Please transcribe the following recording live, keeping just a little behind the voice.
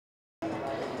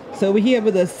So we're here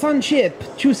with the Sunchip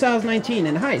 2019,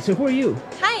 and hi, so who are you?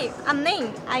 Hi, I'm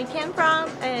Ning. I came from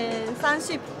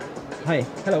Sunchip. Hi,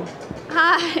 hello.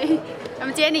 Hi,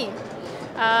 I'm Jenny.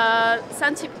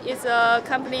 Sunchip is a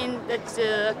company that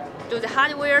do the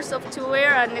hardware,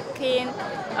 software, and can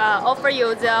offer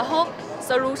you the whole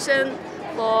solution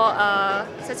for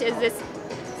such as this.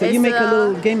 So you make a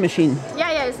little game machine.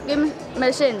 Yeah, it's game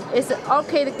machine. It's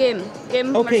arcade game.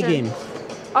 Okay, game.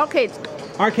 Arcade.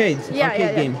 Arcade. Yeah,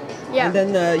 arcade game. Yeah. And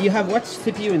then you have what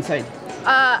CPU inside?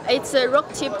 It's a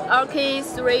Rockchip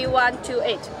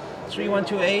RK3128.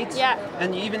 3128. Yeah.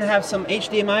 And you even have some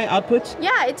HDMI output.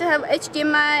 Yeah, it have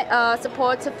HDMI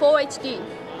support Full HD,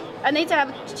 and it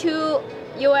have 2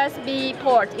 USB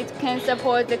port. It can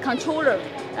support the controller,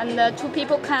 and 2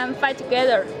 people can fight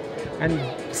together. And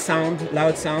sound,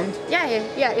 loud sound. Yeah,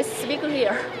 it's speaker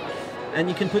here. And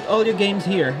you can put all your games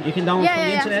here. You can download from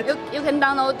the internet. You can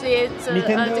download it.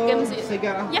 Nintendo, the games.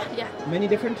 Sega. Yeah. Many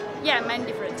different. Yeah, many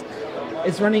different.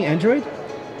 It's running Android.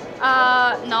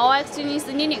 No, actually it's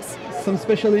Linux. Some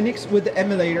special Linux with the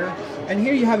emulator. And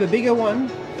here you have a bigger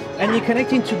one, and you're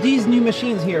connecting to these new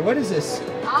machines here. What is this?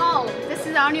 Oh, this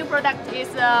is our new product.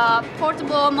 It's a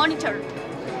portable monitor.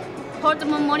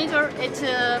 Portable monitor. It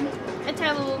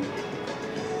have.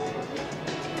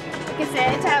 You can say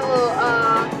it have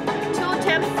 2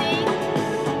 Type-C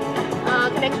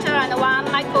connector and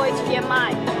 1 micro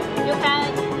HDMI. You can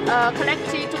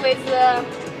connect it with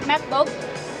MacBook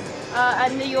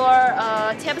and your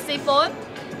Type-C phone,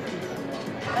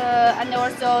 and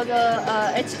also the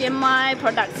HDMI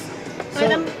products.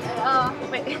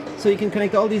 So you can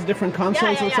connect all these different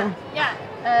consoles also? Yeah,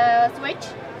 Switch,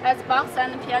 Xbox,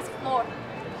 and PS4.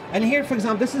 And here, for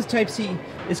example, this is Type-C.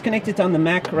 It's connected on the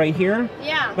Mac right here.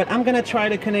 Yeah. But I'm gonna try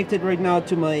to connect it right now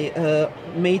to my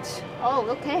Mate. Oh,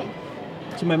 okay.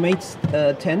 To my Mate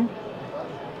 10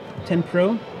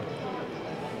 Pro.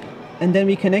 And then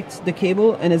we connect the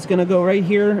cable, and it's gonna go right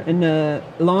here and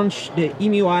launch the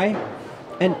EMUI.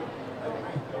 And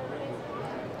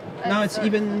now it's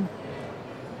even.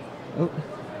 Oh.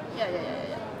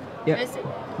 Yeah. Basic.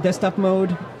 Desktop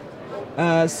mode.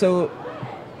 So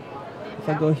if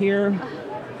I go here.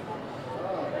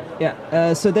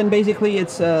 Yeah, so then basically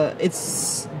it's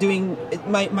doing,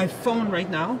 my phone right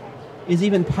now is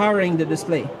even powering the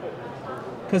display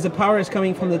because the power is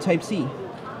coming from the Type-C.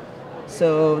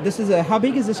 So this is how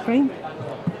big is the screen?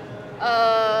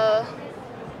 Pardon?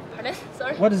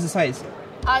 Sorry? What is the size?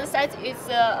 The size is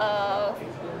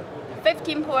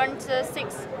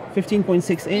 15.6.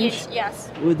 15.6 inch? Yes.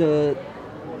 With a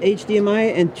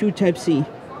HDMI and 2 Type-C.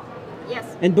 Yes.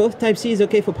 And both Type-C is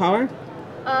okay for power?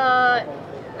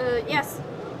 Yes.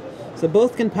 So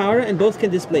both can power and both can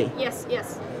display? Yes.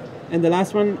 And the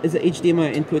last one is the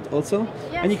HDMI input also?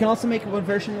 Yes. And you can also make one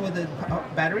version with a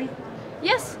battery?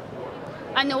 Yes.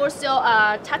 And also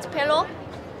touch panel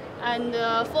and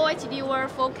Full HD or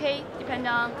 4K, depending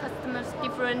on customers'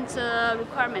 different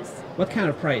requirements. What kind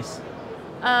of price?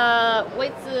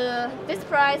 With this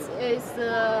price is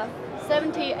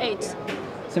 78.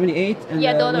 78, and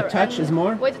dollar. with touch and is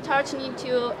more? With touch need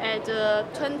to add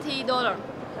 $20.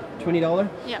 $20?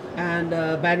 Yeah. And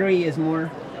battery is more?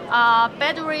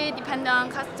 Battery depend on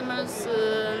customers'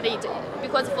 need,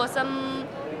 because for some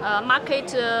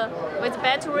market with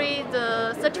battery,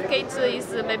 the certificate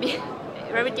is maybe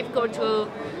very difficult to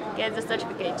get the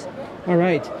certificate. All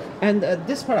right. And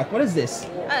this product, what is this?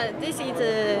 This is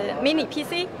a mini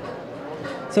PC.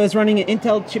 So it's running an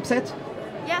Intel chipset?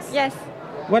 Yes.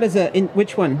 What is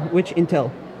which one? Which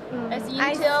Intel? It's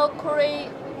Intel Core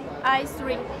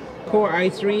i3. Core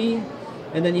i3,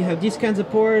 and then you have these kinds of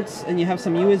ports, and you have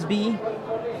some USB,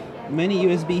 many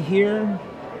USB here,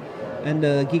 and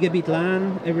gigabit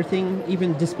LAN, everything,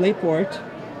 even display port.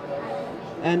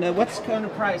 And what's kind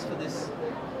of price for this?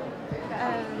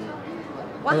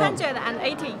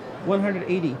 180.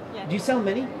 180. Yeah. Do you sell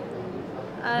many?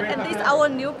 And this is our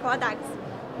new product.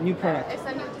 New product. It's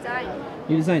a new design.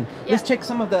 New design. Yeah. Let's check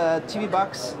some of the TV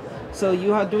box. So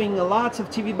you are doing lots of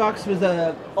TV box with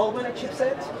the all-winner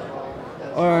chipset?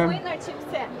 Or All-winner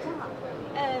chipset.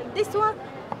 This one,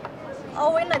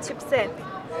 all-winner chipset.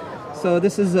 so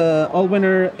this is a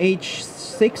all-winner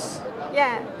H6.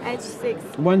 Yeah,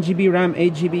 H6. 1 GB RAM,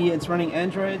 8 GB. It's running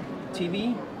Android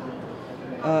TV.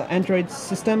 Android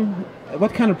system.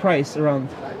 What kind of price around?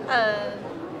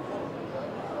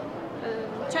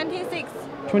 26.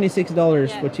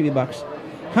 $26 for TV box.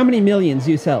 How many millions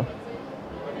do you sell?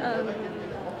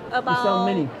 About. You sell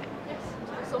many.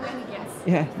 So many, yes.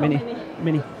 Yeah,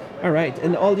 many. All right,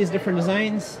 and all these different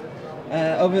designs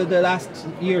over the last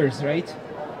years, right?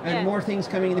 and Yeah. more things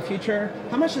coming in the future.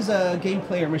 How much is a game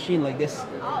player machine like this?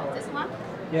 Oh, this one?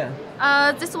 Yeah.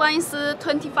 This one is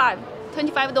 $25.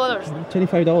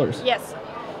 $25. Yes.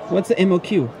 What's the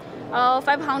MOQ?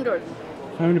 500.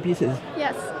 500 pieces.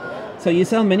 Yes. So you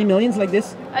sell many millions like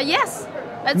this? Yes.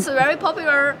 It's very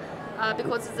popular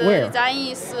because the Where? design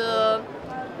is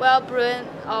well bring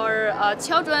our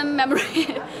children memory.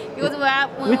 Because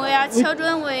when we are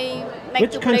children, we like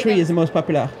Which to play country games. is the most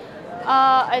popular?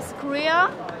 It's Korea,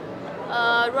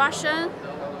 Russian,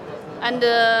 and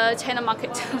China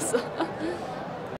market. So.